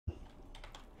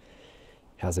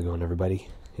How's it going, everybody?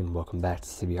 And welcome back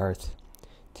to Hearth.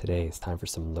 Today it's time for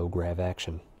some low grav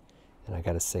action, and I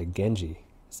gotta say, Genji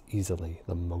is easily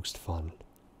the most fun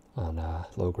on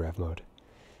low grav mode.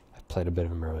 I played a bit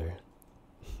of him earlier.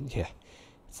 Yeah,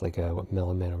 it's like what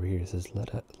Melon Man over here says.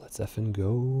 Let's effing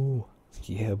go.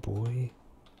 Yeah, boy.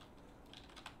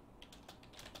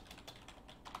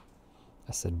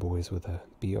 I said boys with a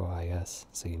B-O-I-S,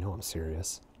 so you know I'm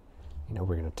serious. You know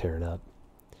we're gonna tear it up.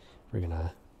 We're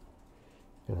gonna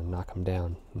knock them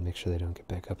down and make sure they don't get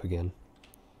back up again.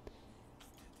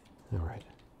 Alright,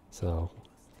 so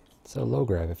low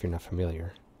grav, if you're not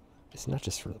familiar, it's not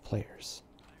just for the players.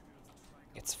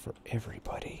 It's for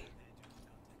everybody.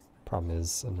 Problem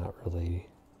is,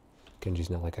 Genji's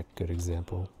not like a good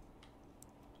example.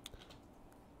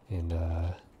 And,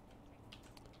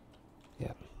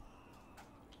 yeah.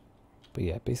 But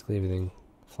yeah, basically everything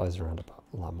flies around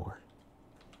a lot more.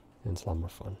 And it's a lot more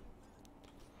fun.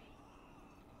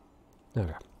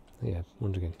 Okay, yeah,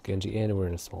 once again, Genji, and we're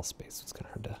in a small space, so it's kind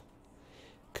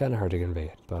of hard to convey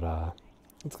it, but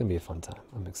it's gonna be a fun time.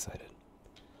 I'm excited.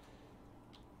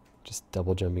 Just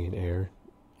double jumping in air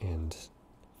and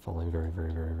falling very,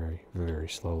 very, very, very, very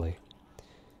slowly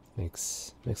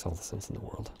makes all the sense in the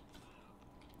world.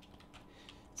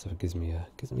 So it gives me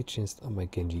a chance on my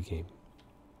Genji game.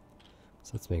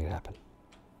 So let's make it happen.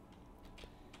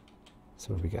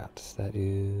 So what do we got? That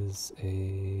is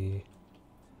a...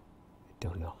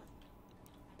 don't know.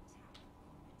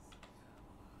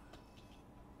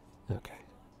 Okay,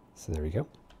 so there we go.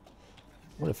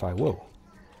 What if I... whoa.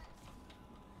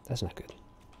 That's not good.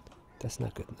 That's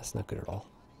not good. That's not good at all.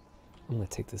 I'm gonna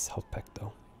take this health pack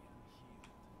though.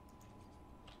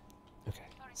 Okay,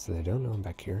 so they don't know I'm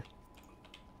back here.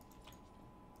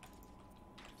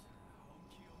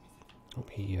 Oh,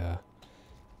 he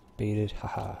baited.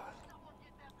 Haha.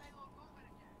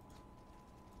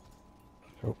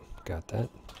 Oh, got that.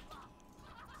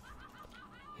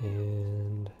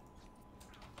 And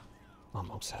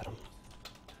almost had him.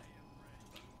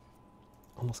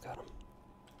 Almost got him.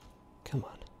 Come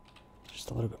on.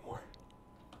 Just a little bit more.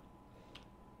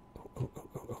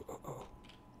 Oh.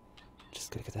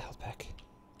 Just gotta get the health back.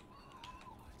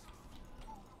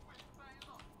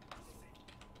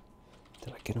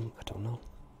 Did I get him? I don't know.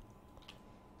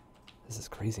 This is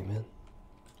crazy, man.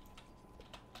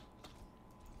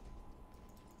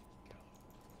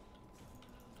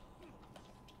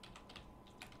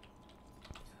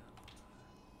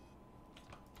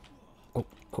 Oh,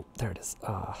 there it is.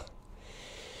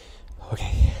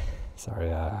 Okay.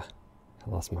 Sorry, I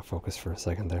lost my focus for a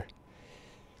second there.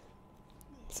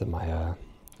 So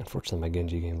unfortunately my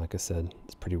Genji game, like I said,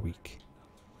 is pretty weak.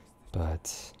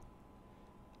 But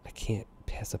I can't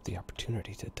pass up the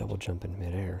opportunity to double jump in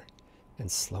midair and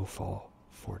slow fall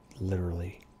for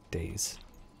literally days.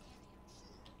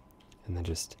 And then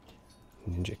just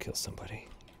ninja kill somebody.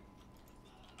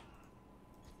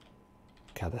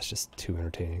 God, that's just too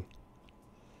entertaining.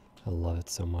 I love it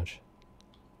so much.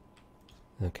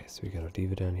 Okay, so we got our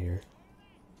D.Va down here.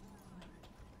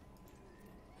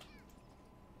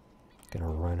 Got our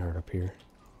Reinhardt up here.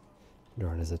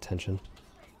 Drawing his attention.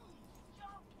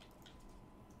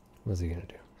 What is he gonna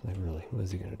do? Like, really, what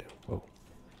is he gonna do? Whoa.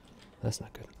 That's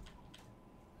not good.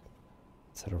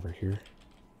 Let's head over here.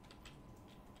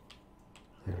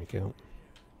 There we go.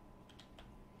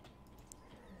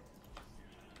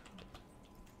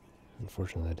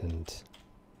 Unfortunately, I didn't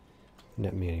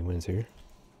net me any wins here.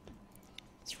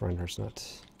 This Reinhardt's not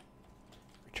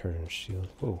recharging his shield.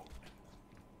 Whoa.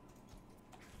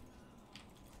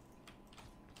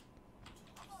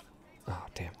 Oh,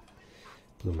 damn.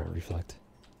 Blew my reflect.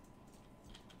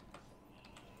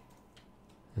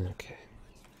 Okay.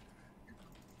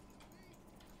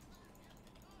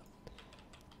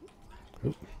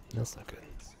 Oop, that's not good.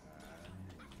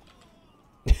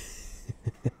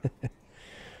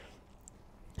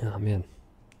 Oh, man.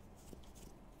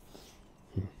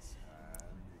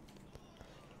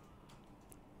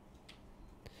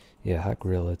 Yeah, Hot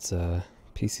Grill, it's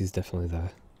PC is definitely the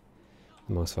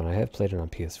most fun. I have played it on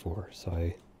PS4, so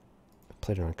I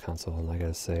played it on console, and I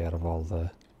gotta say, out of either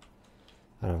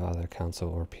console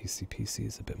or PC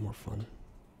is a bit more fun.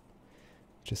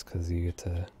 Just because you get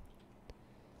to,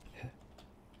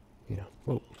 you know,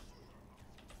 whoa.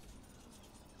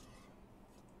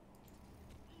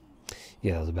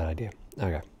 Yeah, that was a bad idea.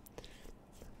 Okay.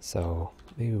 So,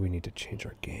 maybe we need to change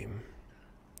our game.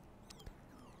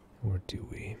 Or do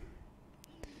we?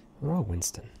 We're all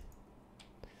Winston.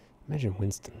 Imagine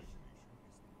Winston.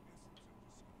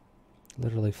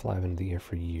 Literally fly into the air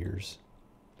for years.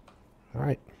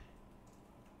 Alright.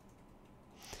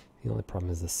 The only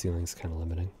problem is the ceiling's kind of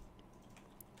limiting.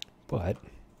 But I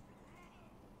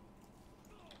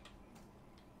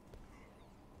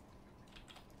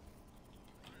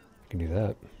can do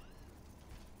that.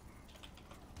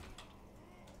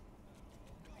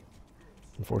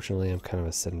 Unfortunately, I'm kind of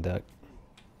a sudden duck,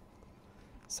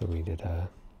 so we did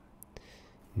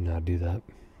not do that.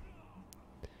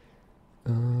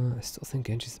 I still think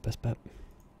Genji's the best bet.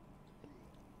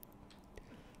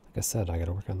 Like I said, I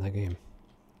gotta work on that game.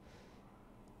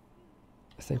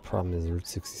 I think problem is Route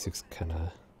 66 kind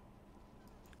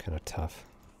of tough.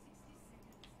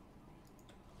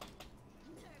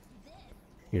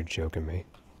 You're joking me.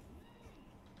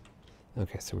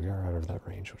 Okay, so we are out of that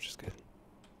range, which is good.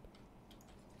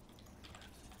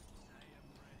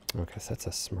 Okay, so that's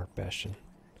a smart Bastion.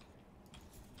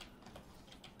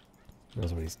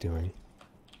 Knows what he's doing.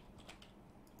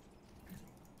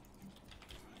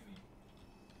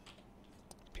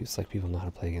 Feels like people know how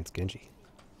to play against Genji.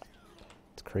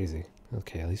 It's crazy.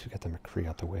 Okay, at least we got the McCree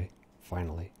out the way.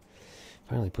 Finally.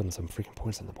 Finally putting some freaking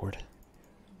points on the board.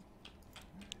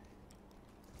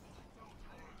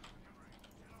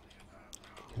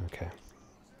 Okay.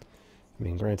 I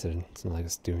mean, granted, it's not like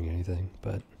it's doing anything,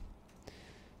 but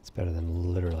it's better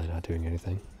than literally not doing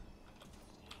anything.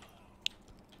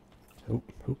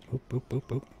 Oop, oop, oop, oop,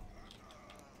 oop, oop.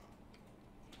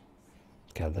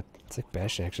 God, it's like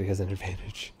Bastion actually has an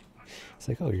advantage. It's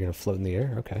like, oh, you're gonna float in the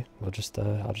air? Okay, I'll just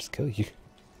kill you.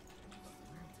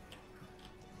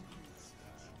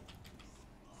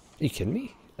 Are you kidding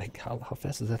me? Like, how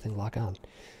fast does that thing lock on?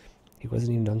 He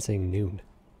wasn't even done saying noon.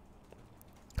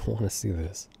 I want to see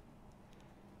this.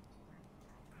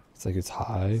 It's like it's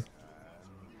high.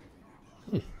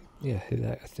 Yeah,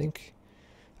 I think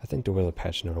there was a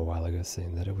patch note a while ago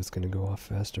saying that it was going to go off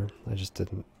faster. I just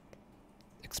didn't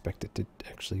expect it to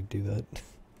actually do that.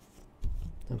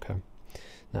 Okay.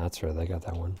 No, that's right. I got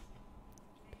that one.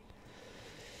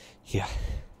 Yeah.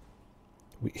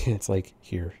 It's like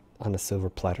here on a silver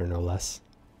platter, no less.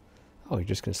 Oh, you're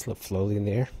just gonna slip slowly in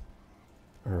the air,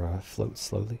 or float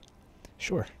slowly?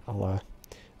 Sure. I'll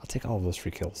take all of those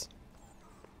free kills.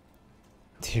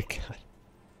 Dear God.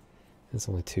 There's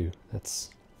only 2.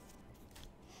 It's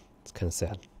kind of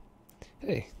sad.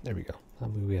 Hey, there we go.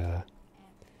 We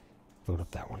vote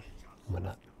up that one. Why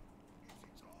not?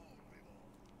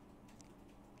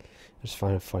 I just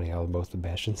find it funny how both the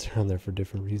Bastions are on there for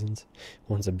different reasons.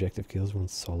 One's objective kills,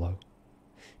 one's solo.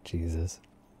 Jesus.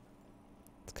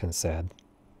 It's kind of sad.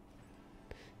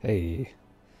 Hey.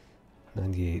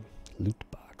 98 loot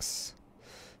box.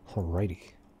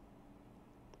 Alrighty.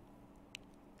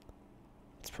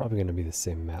 It's probably going to be the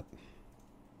same map.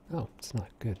 Oh, it's not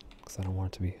good, because I don't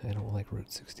want it to be. I don't like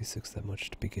Route 66 that much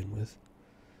to begin with.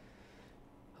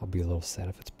 I'll be a little sad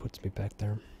if it puts me back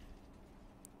there.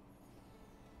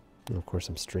 And of course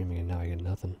I'm streaming and now I get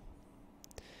nothing.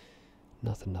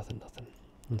 Nothing.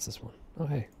 What's this one? Oh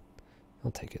hey,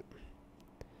 I'll take it.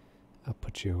 I'll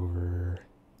put you over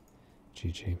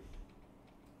GG.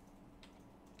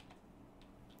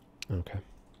 Okay.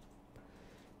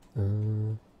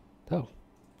 Oh.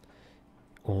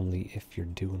 Only if you're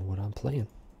doing what I'm playing.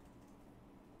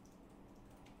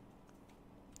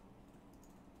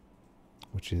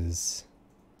 Which is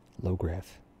low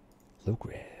grav. Low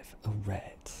grav.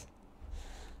 Alright.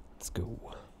 Let's go.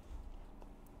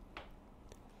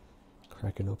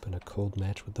 Cracking open a cold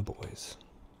match with the boys.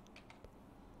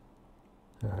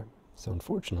 Alright, so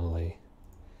unfortunately,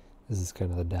 this is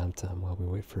kind of the downtime while we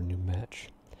wait for a new match.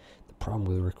 The problem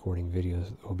with recording videos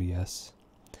with OBS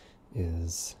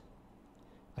is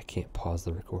I can't pause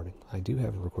the recording. I do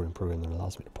have a recording program that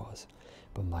allows me to pause,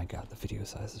 but my God, the video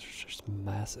sizes are just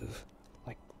massive.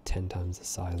 Like 10 times the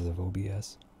size of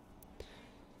OBS.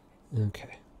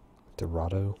 Okay,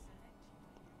 Dorado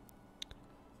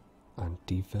on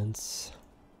defense.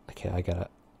 Okay, I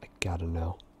gotta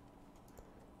know.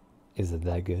 Is it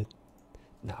that good?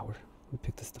 Nah, we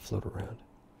picked this to float around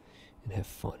and have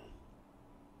fun.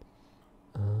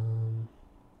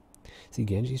 See,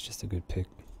 Genji's just a good pick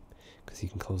because he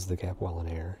can close the gap while in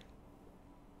air.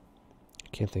 I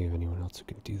can't think of anyone else who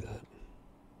can do that.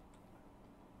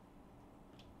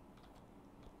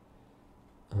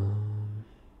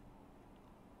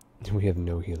 We have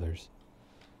no healers.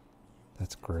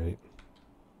 That's great.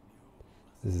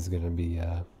 This is gonna be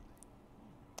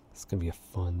it's gonna be a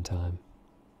fun time.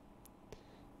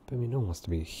 But I mean, no one wants to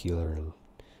be a healer in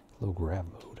low grab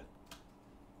mode.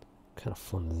 What kind of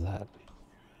fun is that?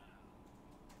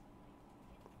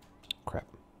 Crap.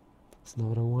 That's not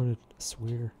what I wanted, I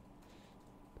swear.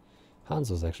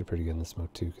 Hanzo's actually pretty good in this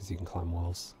mode too, because he can climb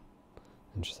walls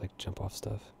and just like jump off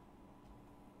stuff.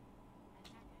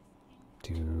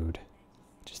 Dude,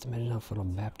 just imagine how fun a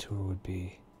map tour would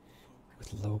be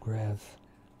with low grav.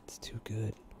 It's too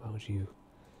good. Why would you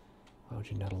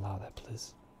not allow that,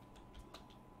 please?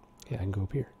 Yeah, I can go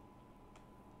up here.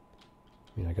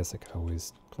 I mean, I guess I could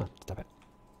always... Come on, stop it.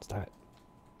 Stop it.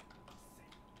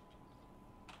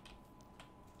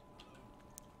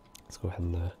 Let's go ahead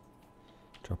and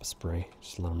drop a spray.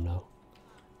 Just let them know.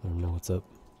 Let them know what's up.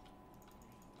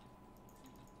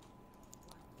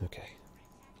 Okay.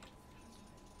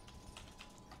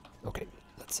 Okay,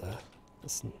 let's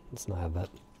not have that.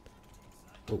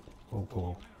 Oh, whoa, whoa,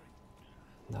 whoa.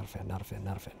 Not a fan, not a fan,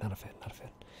 not a fan, not a fan, not a fan.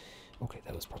 Okay,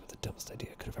 that was probably the dumbest idea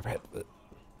I could have ever had, but...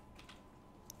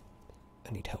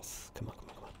 I need health. Come on, come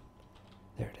on, come on.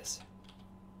 There it is.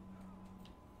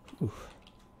 Ooh.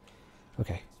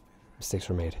 Okay, mistakes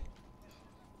were made.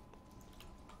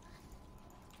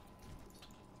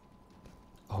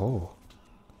 Oh.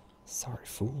 Sorry,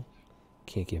 fool.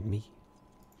 Can't get me.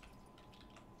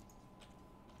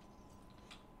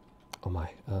 Oh my,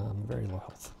 I'm very low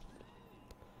health.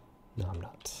 No, I'm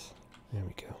not. There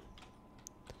we go.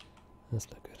 That's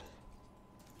not good.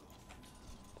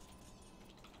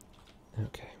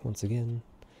 Okay, once again,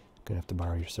 gonna have to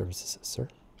borrow your services, sir.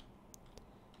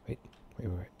 Wait. If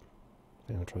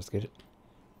anyone tries to get it,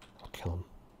 I'll kill him.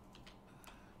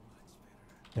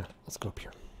 Yeah, let's go up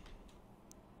here.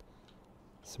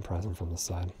 Surprise him from the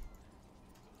side.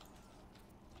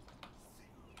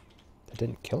 That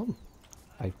didn't kill him?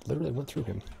 I literally went through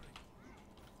him.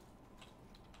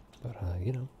 But,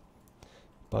 you know,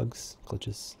 bugs,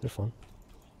 glitches, they're fun.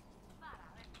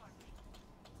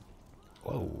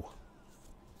 Whoa.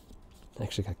 I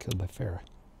actually got killed by Farah.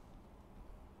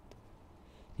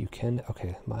 You can,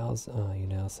 okay, Miles, you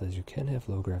now says you can have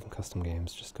low grav in custom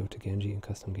games. Just go to Genji in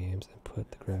custom games and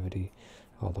put the gravity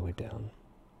all the way down.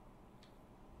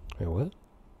 Wait, what?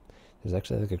 There's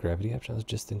actually like a gravity option. I was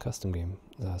just in custom game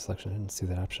selection. I didn't see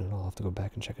that option at all. I'll have to go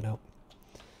back and check it out.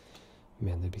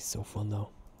 Man, that'd be so fun though.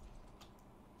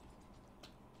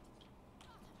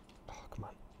 Oh, come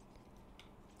on.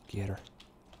 Get her.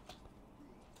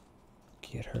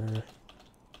 Get her.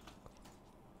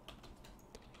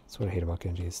 That's what I hate about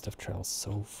Genji, is stuff travels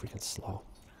so freaking slow.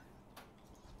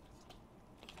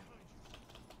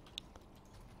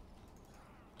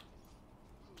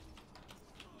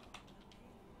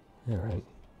 Alright.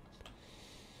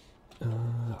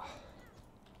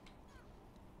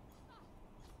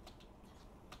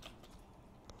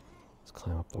 Let's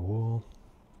climb up the wall.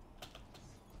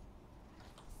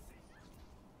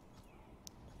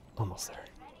 Almost there.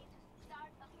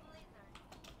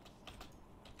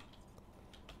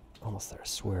 Almost there, I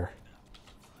swear.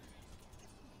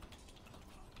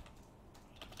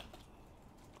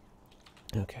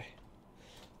 Okay.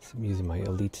 So I'm using my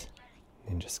elite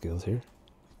ninja skills here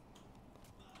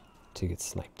to get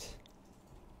sniped.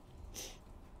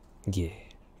 Yeah,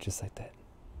 just like that.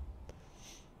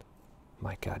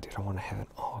 My god, dude, I want to have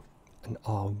an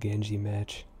all Genji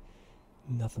match.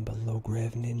 Nothing but low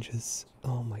grav ninjas.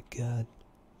 Oh my god.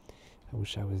 I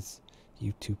wish I was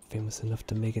YouTube famous enough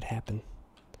to make it happen.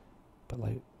 But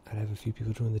like, I'd have a few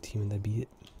people join the team and that'd be it.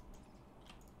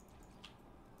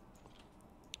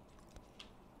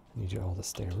 I need you all to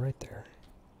stay right there.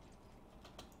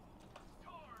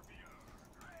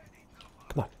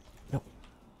 Come on. No.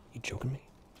 You joking me?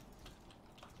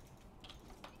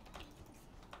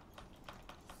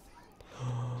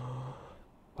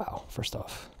 Wow, first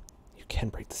off, you can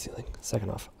break the ceiling.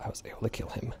 Second off, I was able to kill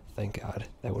him. Thank God.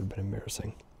 That would have been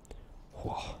embarrassing.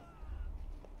 Whoa.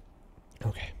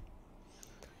 Okay.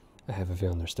 I have a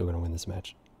feeling they're still going to win this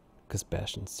match. Because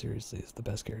Bastion, seriously, is the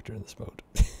best character in this mode.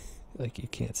 Like, you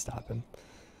can't stop him.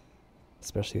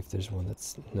 Especially if there's one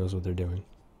that knows what they're doing.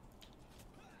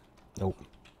 Nope.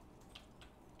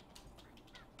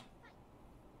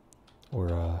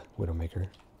 Or, Widowmaker.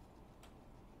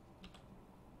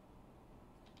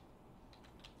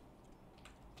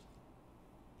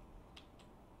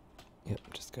 Yep,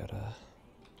 just gotta...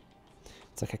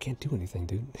 It's like I can't do anything,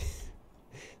 dude.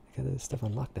 I got this stuff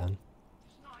on lockdown.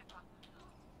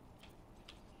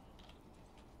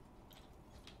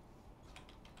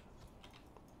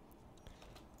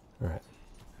 Alright.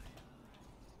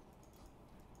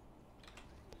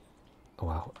 Oh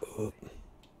wow. Ugh.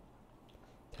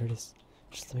 There it is.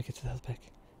 Just let me get to the health pack.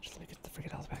 Just let me get the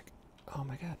freaking health pack. Oh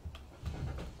my god.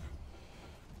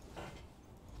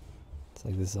 It's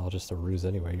like this is all just a ruse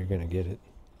anyway. You're gonna get it.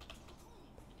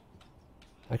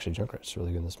 Actually, Junkrat's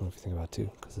really good in this one if you think about it too,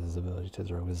 because of his ability to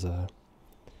throw his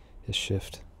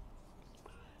shift.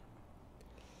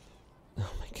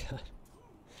 Oh my god.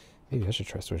 Maybe I should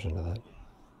try switching to that.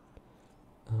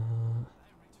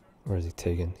 Or is he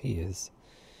taken? He is.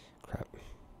 Crap.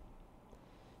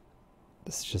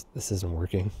 this isn't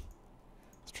working.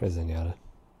 Let's try Zenyatta.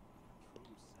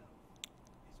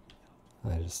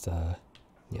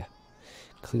 Yeah.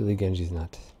 Clearly Genji's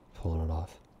not pulling it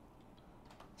off.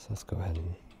 So let's go ahead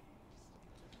and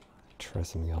try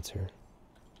something else here.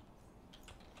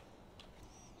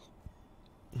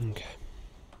 Okay.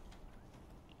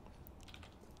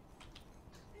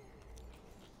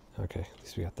 Okay, at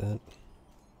least we got that.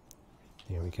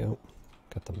 There we go.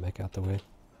 Got the mech out the way.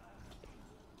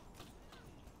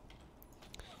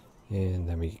 And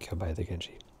then we get killed by the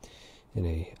Genji. In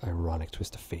a ironic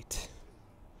twist of fate.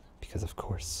 Because of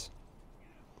course.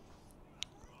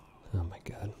 Oh my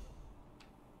god.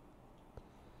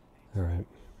 Alright.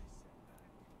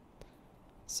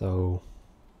 So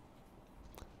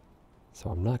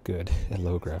I'm not good at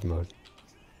low grab mode.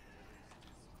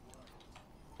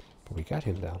 But we got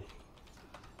him down.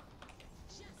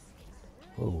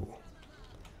 Whoa.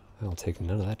 I'll take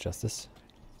none of that justice.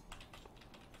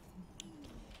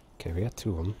 Okay, we got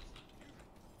two of them.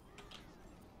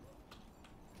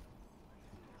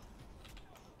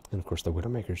 And of course the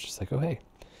Widowmaker's just like, oh hey,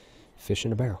 fish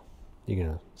in a barrel. You're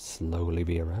gonna slowly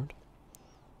be around.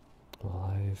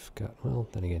 Well, well,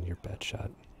 then again, you're bad shot.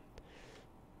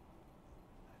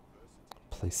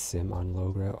 Play sim on low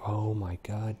grab. Oh my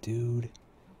god, dude.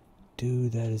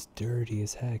 Dude, that is dirty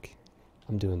as heck.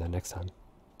 I'm doing that next time.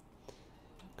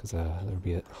 Because there'll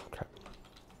be oh crap.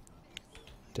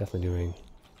 Definitely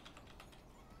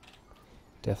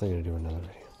gonna do another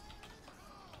video.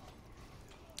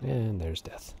 And there's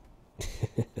death.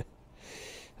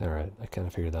 Alright, I kind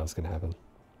of figured that was gonna happen.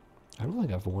 I don't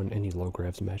think I've won any low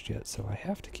grabs match yet, so I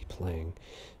have to keep playing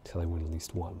till I win at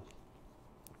least one.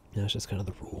 And that's just kind of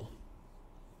the rule.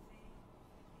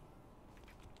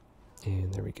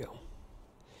 And there we go.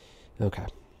 Okay.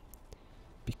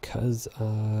 Because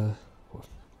I'm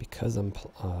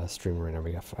streaming right now,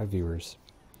 we got 5 viewers.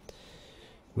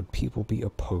 Would people be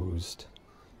opposed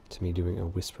to me doing a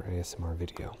whisper ASMR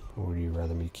video, or would you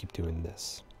rather me keep doing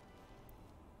this?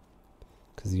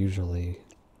 Because usually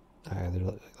I either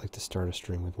like to start a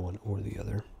stream with one or the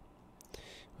other.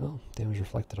 Well, damage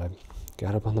reflected. I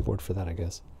got up on the board for that, I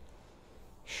guess.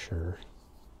 Sure.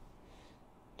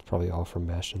 It's probably all from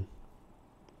Bastion.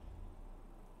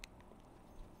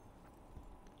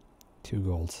 2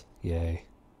 golds. Yay.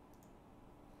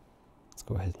 Let's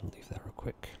go ahead and leave that real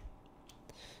quick.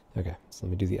 Okay, so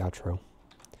let me do the outro.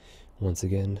 Once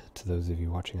again, to those of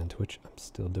you watching on Twitch, I'm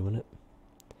still doing it.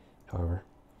 However,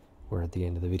 we're at the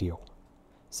end of the video.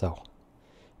 So,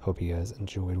 hope you guys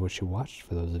enjoyed what you watched.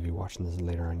 For those of you watching this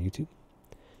later on YouTube,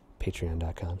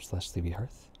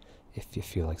 patreon.com/DBHearth. If you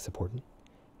feel like supporting,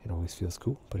 it always feels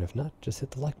cool. But if not, just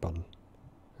hit the like button.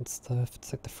 It's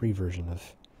like the free version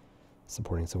of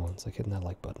supporting someone. It's like hitting that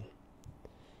like button.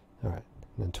 Alright,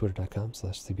 and then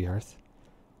twitter.com/DBHearth.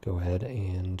 Go ahead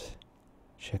and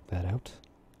check that out.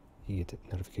 You get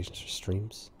notifications for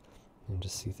streams and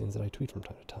just see things that I tweet from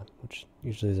time to time, which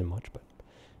usually isn't much, but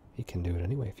you can do it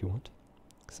anyway if you want.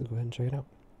 So go ahead and check it out.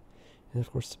 And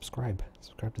of course, subscribe.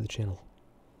 Subscribe to the channel.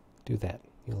 Do that.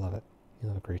 You'll love it.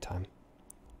 You'll have a great time.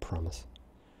 Promise.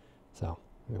 So,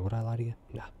 would I lie to you?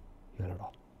 Nah, not at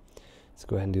all. So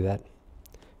go ahead and do that.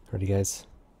 Alrighty guys,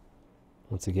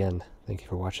 once again, thank you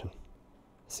for watching.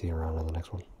 See you around on the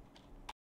next one.